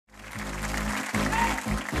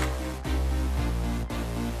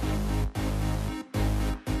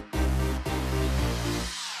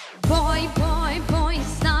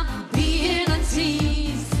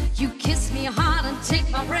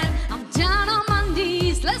my friend. I'm down on my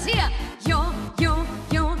knees. Let's hear.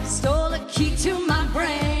 You stole the key to my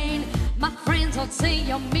brain. My friends all say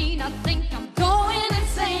you're mean. I think I'm going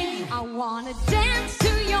insane. I wanna dance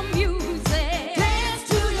to your music. Dance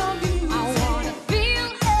to your music. I wanna feel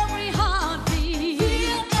every heartbeat.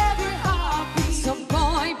 Feel every heartbeat. So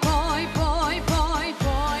boy,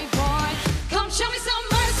 come show me some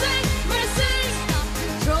mercy, mercy. Stop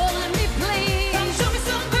controlling me, please. Come show me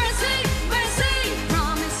some mercy, mercy.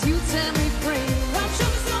 Promise you set me free. Come show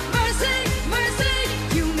me some mercy, mercy.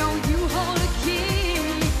 You know you hold a key.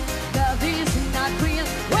 Love is not real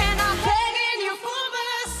when I'm begging you for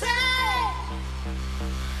mercy.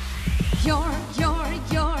 You're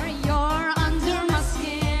under my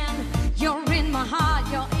skin. You're in my heart,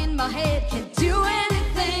 you're in my head. Can't do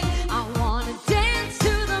anything. I wanna dance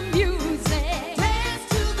to the music. Dance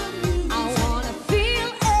to the music. I wanna feel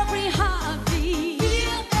every heartbeat.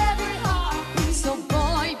 Feel every heartbeat. So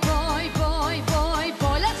boy,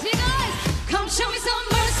 let's see guys. Come show me some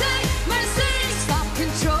mercy, mercy. Stop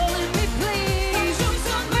controlling me, please. Come show me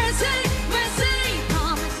some mercy, mercy.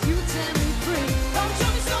 Promise you set me free. Come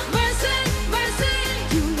show me some mercy, mercy.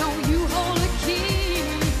 You know you hold a key.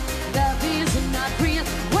 Love is not real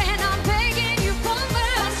when I'm begging you for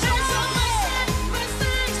mercy. Come show me some mercy,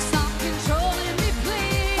 mercy. Stop controlling me,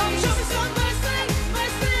 please. Come show me some mercy,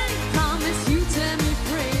 mercy. Promise you set me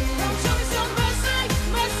free. Come show me some mercy,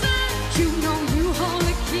 mercy. You know you hold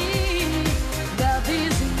a key. Love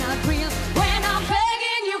is not real when I'm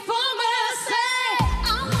begging you for mercy.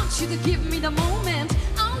 I want you to give me the moment.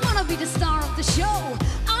 I wanna be the star of the show.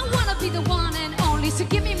 I wanna be the one and only. So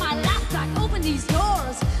give me my laptop, open these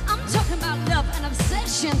doors. I'm talking about love and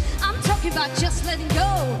obsession. I'm talking about just letting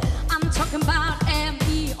go. I'm talking about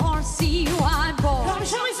MERCY, boy. Come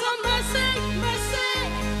show me some mercy, mercy.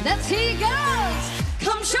 Let's hear you girls.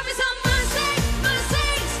 Come show me some mercy.